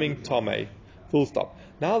becoming tomei. Full stop.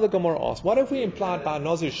 Now the Gemara asks, what if we implied by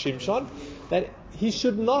Nazir Shimshon that he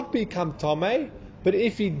should not become tomei, but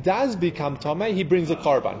if he does become tomei, he brings a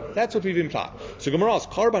korban? That's what we've implied. So Gemara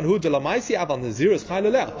asks, korban hu de la maisi aval nazirus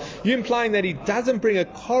chaylolel. You're implying that he doesn't bring a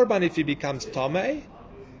korban if he becomes tomei,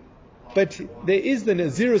 but there is the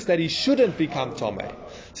nazirus that he shouldn't become tomei. It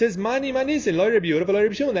says mani manisin lo Rabbi Yehuda v'lo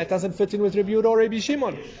Rabbi Shimon. That doesn't fit in with Rabbi Yehuda or Rabbi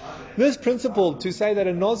Shimon. This principle to say that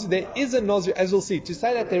there is a Nazir, as we'll see, to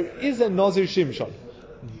say that there is a Nazir Shimshon,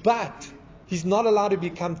 but he's not allowed to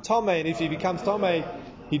become tomei, and if he becomes tomei,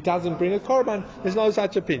 he doesn't bring a korban. There's no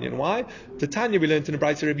such opinion. Why? The Tanya we learned in the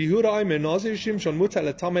Brayso, Rabbi Yehuda Omer Nazir Shimshon mutar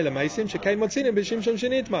letomei lemeisim shekein motzinim b'Shimshon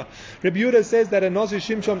shenitma. Rabbi Yehuda says that a Nazir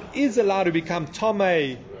Shimshon is allowed to become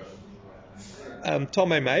tomei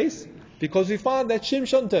meis, because we find that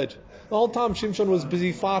Shimshon did. The whole time Shimshon was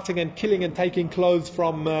busy fighting and killing and taking clothes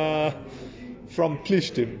from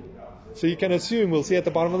Plishtim. So you can assume, we'll see at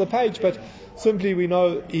the bottom of the page, but simply we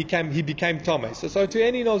know he became tomei. So to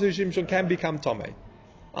any Nazir Shimshon can become tomei.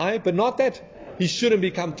 But not that he shouldn't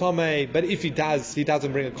become tomei, but if he does, he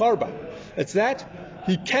doesn't bring a korban. It's that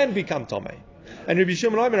he can become tomei. And Rabbi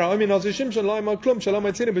Shimon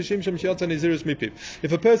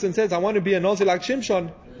if a person says, I want to be a Nazir like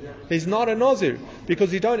Shimshon, He's not a Nazir,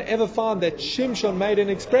 because you don't ever find that Shimshon made an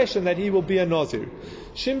expression that he will be a Nazir.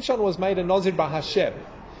 Shimshon was made a Nazir by Hashem.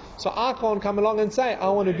 So I can't come along and say I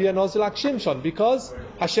want to be a Nazir like Shimshon, because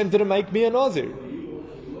Hashem didn't make me a Nazir.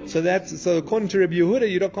 So according to Rabbi Yehuda,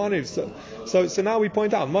 you don't can't. So now we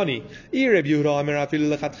point out money. If you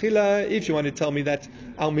want to tell me that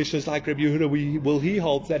our mission is like Rabbi Yehuda, he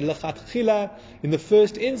holds that lechatchila in the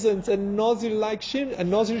first instance a Nazir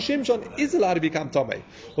Shimshon is allowed to become Tomei.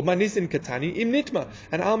 But manisin katani im nitma,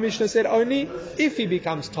 and our Mishnah said only if he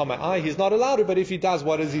becomes Tomei. He's not allowed to, but if he does,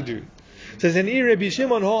 what does he do? It says, and if you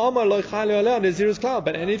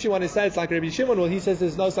want to say it's like Rabbi Shimon, well, he says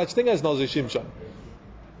there's no such thing as Nazir Shimshon.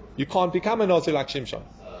 You can't become a Nazir like Shimshon.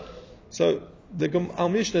 So our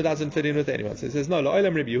Mishnah doesn't fit in with anyone. So it says, no,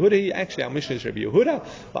 La'olam Rabbi Yehuda. Actually, our Mishnah is Rabbi Yehuda.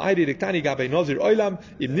 But I did Tani Gabe Nazir Olam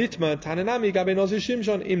Im Nitma Tananami Gabe Nazir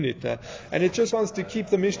Shimshon Im Nitma. And it just wants to keep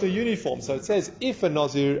the Mishnah uniform. So it says, if a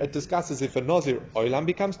Nazir, it discusses if a Nazir Olam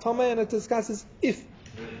becomes Tomei, and it discusses if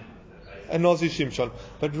a Nazir Shimshon.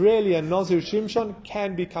 But really, a Nazir Shimshon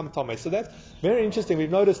can become Tomei. So that's very interesting.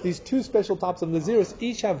 We've noticed these two special types of Naziris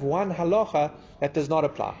each have one halacha that does not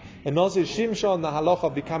apply. A Nazir Shimshon, the halacha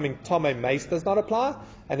of becoming Tomei Mace does not apply,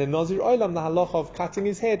 and a Nazir Olam, the halacha of cutting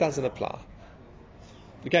his hair doesn't apply.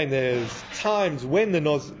 Again, there's times when the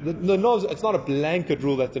Nazir, it's not a blanket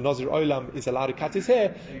rule that the Nazir Olam is allowed to cut his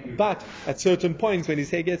hair, but at certain points when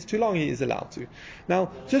his hair gets too long, he is allowed to.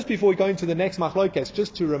 Now, just before we go into the next machlokes,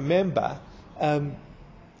 just to remember,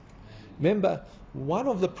 one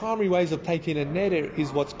of the primary ways of taking a neder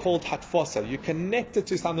is what's called hatfosa. You connect it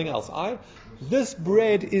to something else. This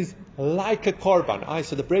bread is like a korban.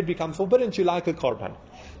 So the bread becomes forbidden to like a korban.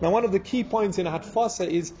 Now, one of the key points in hatfosa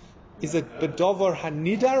is it bedover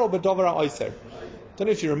hanidar or bedover ha'oser? Don't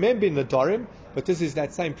know if you remember in the Dorim, but this is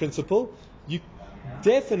that same principle. You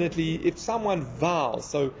definitely, if someone vows,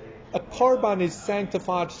 so a korban is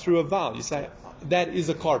sanctified through a vow. You say, that is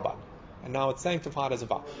a korban, and now it's sanctified as a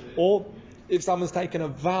vow. Or if someone's taken a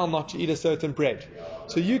vow not to eat a certain bread.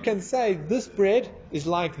 So you can say, this bread is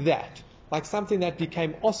like that, like something that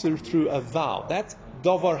became osur through a vow. That's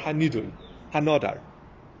dovar hanidun, hanodar.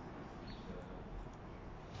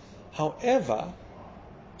 However,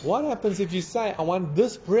 what happens if you say, I want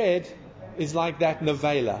this bread is like that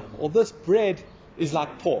nevela, or this bread is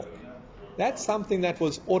like pork? That's something that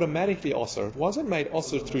was automatically osur. It wasn't made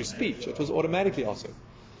osur through speech. It was automatically osur.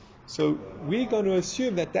 So we're going to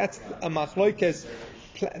assume that that's a machlokes,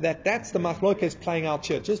 that's the machlokes playing out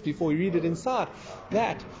here. Just before we read it inside,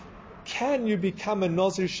 that can you become a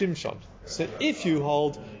Nazir Shimshon? So if you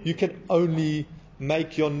hold, you can only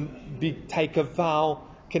take a vow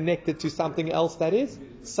connected to something else that is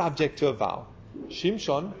subject to a vow.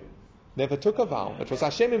 Shimshon never took a vow. It was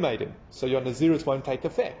Hashem who made him. So your Nazirus won't take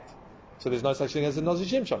effect. So there's no such thing as a Nazir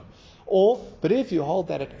Shimshon. But if you hold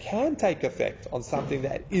that it can take effect on something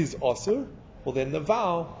that is osur, well then the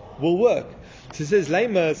vow will work. So it says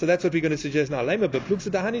Lema, so that's what we're going to suggest now. Lema, but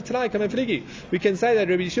we can say that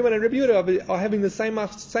Rabbi Shimon and Rabbi Yehuda are having the same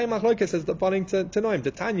machlokes as the following to Noim.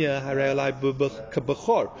 The Tanya Harei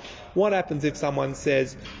Bechor. What happens if someone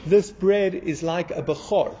says this bread is like a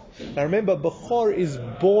Bechor? Now remember, Bechor is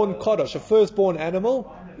born Kodesh. A firstborn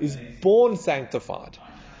animal is born sanctified.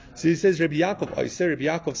 So he says Rabbi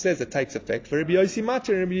Yaakov says it takes effect. For Rabbi Yossi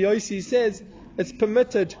Matir, Rabbi Yossi says it's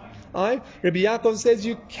permitted. Rabbi Yaakov says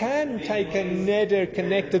you can take a neder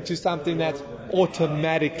connected to something that's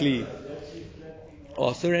automatically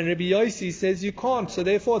osur, and Rabbi Yossi says you can't, so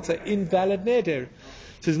therefore it's an invalid neder.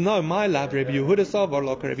 Says no, my love, Rabbi Yehuda savar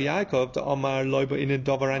like Rabbi Yaakov, the Omar loiba in a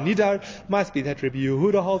dover anidar, must be that Rabbi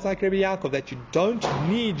Yehuda holds like Rabbi Yaakov, that you don't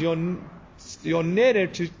need your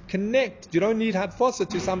neder to connect. You don't need hatfosa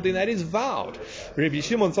to something that is vowed. Rabbi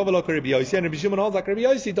Shimon savar like Rabbi Yossi, and Rabbi Shimon holds like Rabbi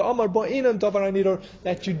Yossi, the Omar ba'inam dover anidar,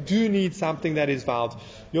 that you do need something that is vowed.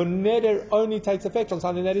 Your neder only takes effect on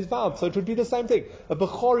something that is vowed. So it would be the same thing. A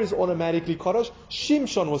Bechor is automatically Kodesh.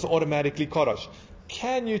 Shimshon was automatically Kodesh.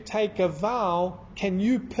 Can you take a vow? Can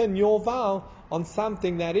you pin your vow on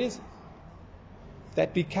something that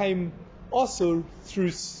became osur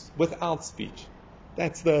without speech?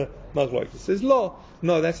 That's the machlokes. It says law.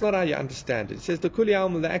 No, that's not how you understand it. It says the kuli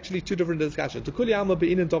alma. They're actually two different discussions. The kuli alma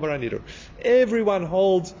be'in and dover anidur. Everyone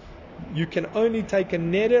holds you can only take a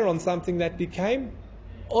neder on something that became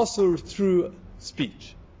osur through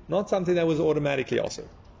speech, not something that was automatically osur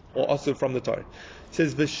or osur from the Torah. It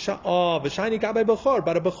says v'shayni gabe bechor,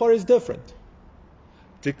 but a bechor is different.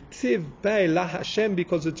 Diktiv bei la Hashem,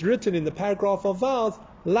 because it's written in the paragraph of vows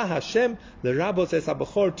La Hashem, the Rabbi says a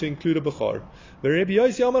Bechor to include a Bechor. But Rabbi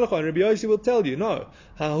Yossi Amar Lachon, Rabbi Yossi will tell you, no.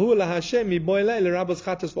 Hahu La Hashem mi boilei le Rabbi's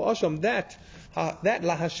chatas v'osham. That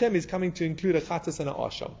La Hashem is coming to include a chatas and a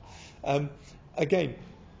osham. Again,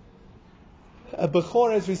 a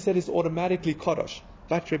Bechor, as we said, is automatically Kodosh.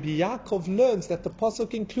 But Rabbi Yaakov learns that the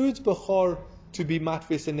pasuk includes Bechor to be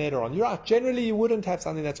matvis and neder on. You're right. Generally, you wouldn't have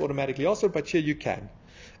something that's automatically also, but here you can.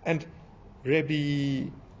 And Rabbi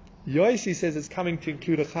Yossi says it's coming to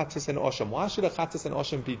include a chatzas and osham. Why should a chatzas and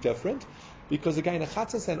osham be different? Because again, a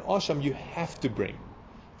chatzas and osham you have to bring.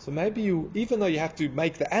 So maybe even though you have to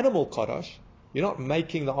make the animal kodosh, you're not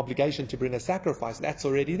making the obligation to bring a sacrifice. That's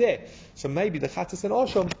already there. So maybe the chatzas and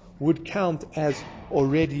osham would count as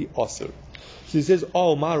already osur. So he says,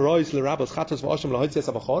 "Oh, my rois l'rabbos chatzas v'osham lahotzes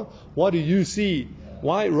abachor." What do you see?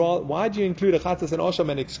 Why do you include a chatzas and osham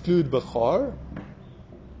and exclude bechor?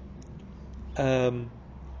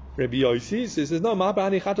 Rabbi Yossi says, "No, ma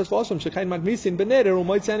ba'ani chatzas v'osham shekein madmisin beneder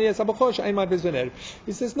u'moitzani es abachor she'ein madmis beneder."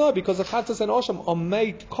 He says, "No, because the chatzas and osham are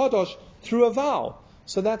made kadosh through a vow.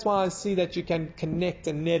 So that's why I see that you can connect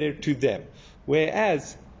a neder to them,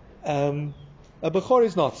 whereas." A Bechor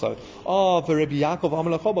is not so. For Rabbi Yaakov,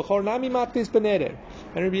 Amalacho, Bechor nami matvis beneder.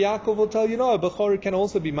 And Rabbi Yaakov will tell you, no, a Bechor can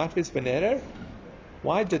also be matvis beneder.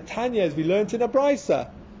 Why? The Tanya, as we learned in a Brisa,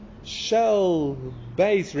 shell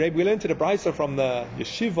base, we learned in a Brisa from the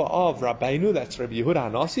yeshiva of Rabbeinu, that's Rabbi Yehuda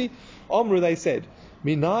Hanasi. Omru, they said,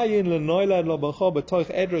 Minayin lenoilad lo Bechor b'toich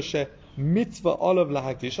edroshe mitzvah olav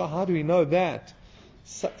lahakdisha. How do we know that?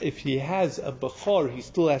 So if he has a Bechor, he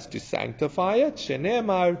still has to sanctify it.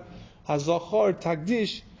 Shenemar Hazachor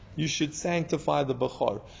Tagdish, you should sanctify the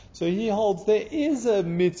Bechor. So he holds there is a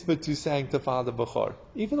mitzvah to sanctify the Bechor.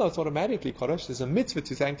 Even though it's automatically Kodesh, there's a mitzvah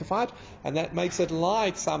to sanctify it, and that makes it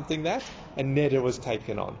like something that a neder was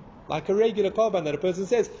taken on. Like a regular korban that a person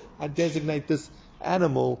says, I designate this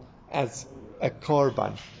animal as a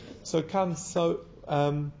korban. So it comes so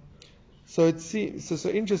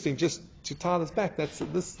interesting, just to tie this back, that's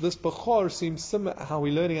this Bechor seems similar, how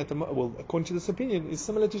we're learning at the moment, well, according to this opinion, is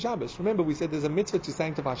similar to Shabbos. Remember, we said there's a mitzvah to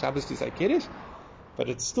sanctify Shabbos to say Kiddush, but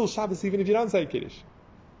it's still Shabbos even if you don't say Kiddush.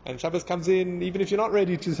 And Shabbos comes in even if you're not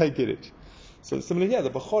ready to say Kiddush. So similar here,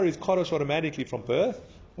 the Bechor is Kodesh automatically from birth,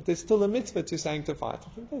 but there's still a mitzvah to sanctify it. I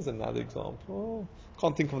think there's another example.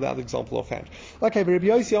 Can't think of the other example offhand. Okay, but Rabbi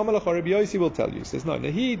Yossi Amalach, Rabbi Yossi will tell you. He says, no,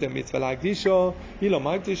 Nahi, the mitzvah like Disho, Hilo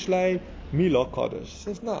Magdishlei, Milo Kodesh. He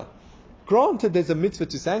says, no. Granted, there's a mitzvah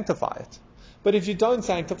to sanctify it, but if you don't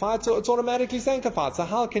sanctify it, so it's automatically sanctified. So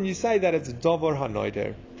how can you say that it's Dovor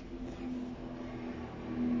HaNoider?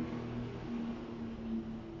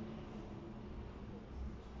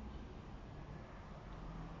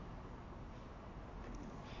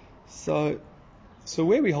 So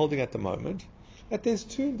where we're holding at the moment, that there's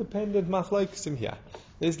two independent machlokesim here.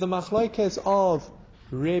 There's the machlokes of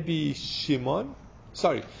Rabbi Shimon.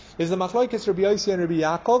 There's the machlokes Rabbi Yossi and Rabbi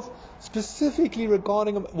Yaakov, specifically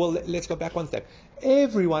regarding. Well, let's go back one step.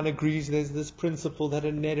 Everyone agrees there's this principle that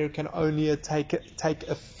a neder can only take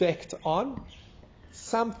effect on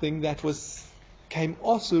something that came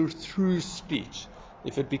osur through speech.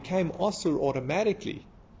 If it became osur automatically,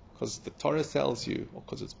 because the Torah tells you, or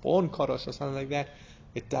because it's born kadosh or something like that,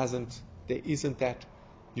 it doesn't. There isn't that.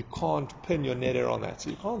 You can't pin your neder on that.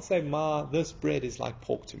 So you can't say, this bread is like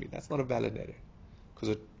pork to me. That's not a valid neder.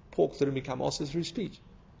 Because pork didn't become also through speech.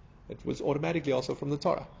 It was automatically also from the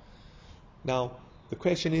Torah. Now, the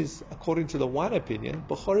question is, according to the one opinion,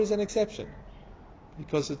 Bechor is an exception.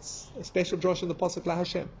 Because it's a special drosh in the Pasuk La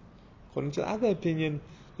Hashem. According to the other opinion,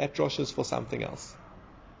 that drosh is for something else.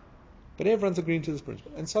 But everyone's agreeing to this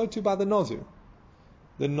principle. And so too by the Nazir.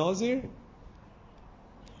 The Nazir,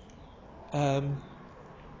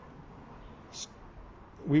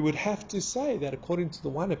 we would have to say that according to the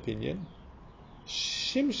one opinion,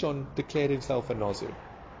 Shimshon declared himself a Nazir.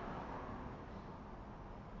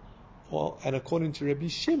 Well, and according to Rabbi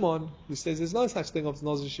Shimon, who says there's no such thing as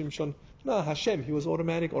Nazir Shimshon, no, Hashem, he was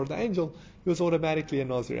automatic, or the angel, he was automatically a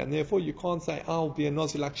Nazir. And therefore you can't say, I'll be a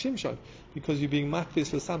Nazir like Shimshon, because you're being matfis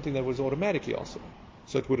for something that was automatically also.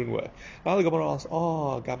 So it wouldn't work. Now the Gemara asks,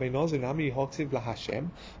 Gabe Nazir, Nami Hoksiv La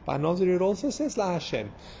Hashem. By Nazir it also says La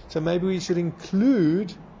Hashem. So maybe we should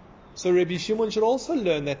include. So Rabbi Shimon should also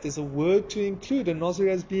learn that there's a word to include a Nazir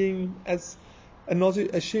as being as a Nazir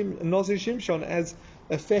Shimshon as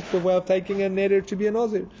effective way of taking a neder to be a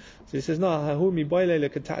Nazir. So he says, no,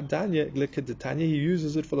 he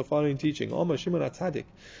uses it for the following teaching. Shimon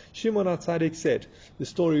HaTzadik said, the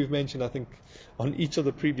story we've mentioned, I think, on each of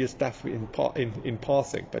the previous stuff in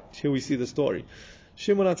passing, but here we see the story.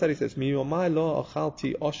 Shimon HaTzadik says, "Miyomai lo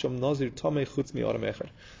achalti osham nazir tomei chutz mi'oram echad."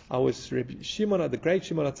 Shimon, the great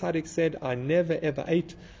Shimon HaTzadik said, I never ever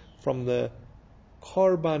ate from the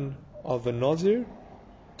korban of a nazir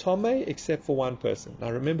tomei except for one person.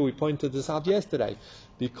 Now remember, we pointed this out yesterday,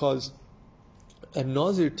 because a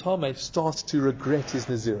nazir tomei starts to regret his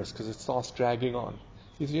nazirus because it starts dragging on.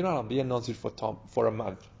 He says, I'll be a nazir for a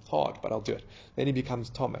month. It's hard, but I'll do it. Then he becomes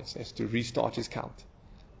tomei, so he has to restart his count.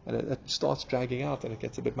 And it starts dragging out and it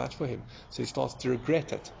gets a bit much for him. So he starts to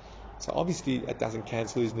regret it. So obviously it doesn't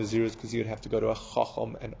cancel his nazirus, because he would have to go to a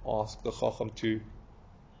chacham and ask the chacham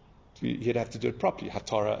he'd have to do it properly,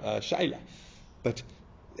 hatara shaila. But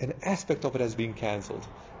an aspect of it has been cancelled.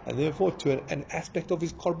 And therefore an aspect of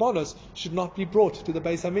his korbanos should not be brought to the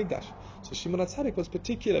Beis HaMikdash. So Shimon HaTzadik was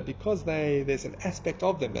particular, because there's an aspect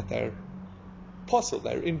of them that they're possible,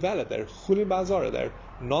 they're invalid, they're chulim ba'azara, they're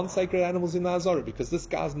non-sacred animals in the Azara, because this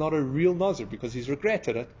guy's not a real Nazir, because he's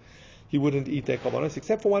regretted it. He wouldn't eat their korbanos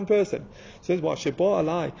except for one person. It says, Shebo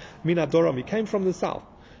alai min adoram, he came from the south.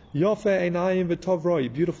 Yofe einayim v'tov roi,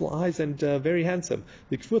 beautiful eyes and very handsome.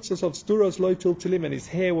 The kfutzas of sturos lo tiltilim, and his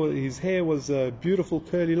hair was beautiful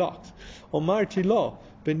curly locks. Omarti lo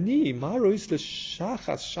beni marois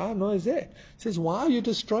l'shachas sha noizeh. Says, why are you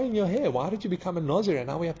destroying your hair? Why did you become a Nazir and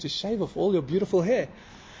now we have to shave off all your beautiful hair?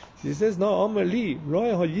 He says, no, Omer li roy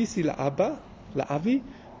hayisi la'avi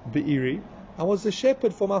be'iri. I was a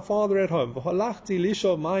shepherd for my father at home. And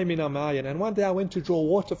one day I went to draw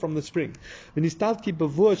water from the spring. I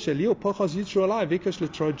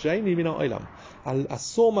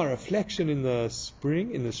saw my reflection in the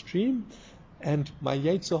stream, and my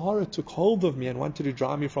Yetzer Hara took hold of me and wanted to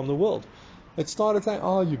drive me from the world. It started saying,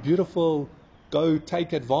 oh, you're beautiful, go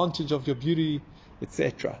take advantage of your beauty,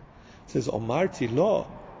 etc. It says, Omarti lo,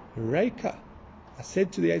 Reika. I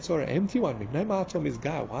said to the Yetzer Hara, empty one.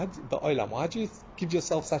 Why do you give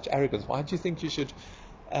yourself such arrogance? Why do you think you should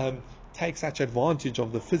take such advantage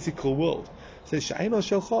of the physical world? It says,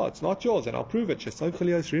 it's not yours, and I'll prove it.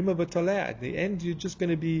 At the end, you're just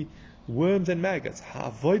going to be worms and maggots.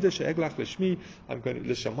 I'm going to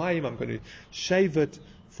shave it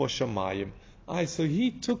for Shamayim. So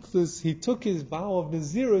he took his vow of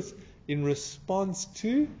Nazirus in response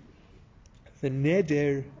to the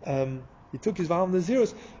Neder. He took his vow of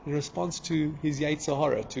Nazirus in response to his Yetzer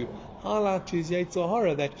Hara, to highlight to his Yetzer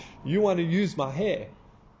Hara that you want to use my hair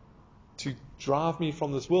to drive me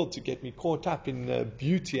from this world, to get me caught up in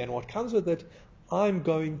beauty and what comes with it. I'm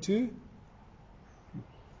going to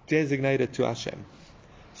designate it to Hashem.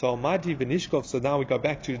 So Madi Venishkov. So now we go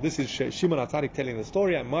back to, this is Shimon HaTzadik telling the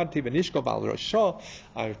story. And Madi Venishkov al Roshah.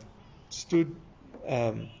 I stood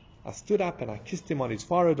up and I kissed him on his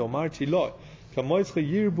forehead. Omarti lo. There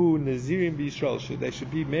should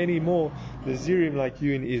be many more Nazirim like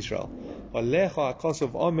you in Israel. Alecha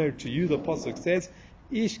akosov omer, to you the pasuk says,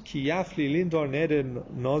 Ish ki yafli lindor neder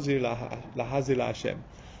nazir lahazil Hashem.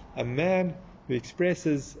 A man who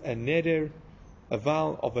expresses a neder, a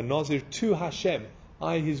vow of a nazir to Hashem.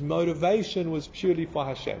 His motivation was purely for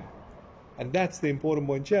Hashem. And that's the important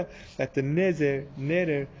point here, that the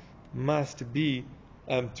neder must be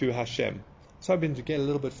to Hashem. So I've been to get a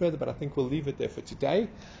little bit further, but I think we'll leave it there for today.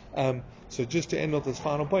 So just to end off this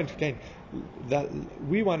final point, again, that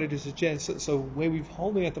we wanted to suggest, so where we're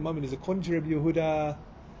holding at the moment is, according to Rabbi Yehuda,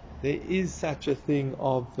 there is such a thing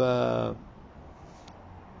of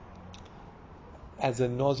as a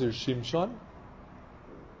Nazir Shimshon,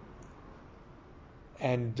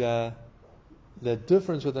 and the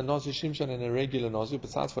difference with a Nazir Shimshon and a regular Nazir,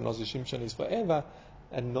 besides for Nazir Shimshon is forever,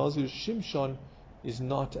 and Nazir Shimshon is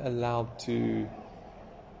not allowed to,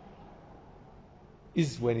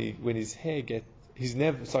 is when his hair he's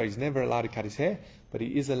never allowed to cut his hair, but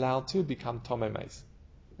he is allowed to become Tomei Meis.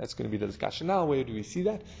 That's going to be the discussion now. Where do we see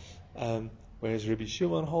that? Whereas Rabbi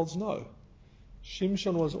Shimon holds no.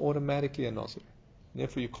 Shimshon was automatically a Nazir.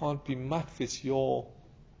 Therefore you can't be matfis your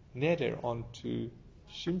neder onto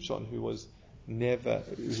Shimshon, who was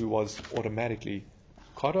automatically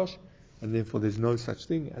Kadosh. And therefore there's no such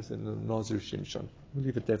thing as a Nazir Shimshon. We'll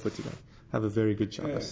leave it there for today. Have a very good Shabbos.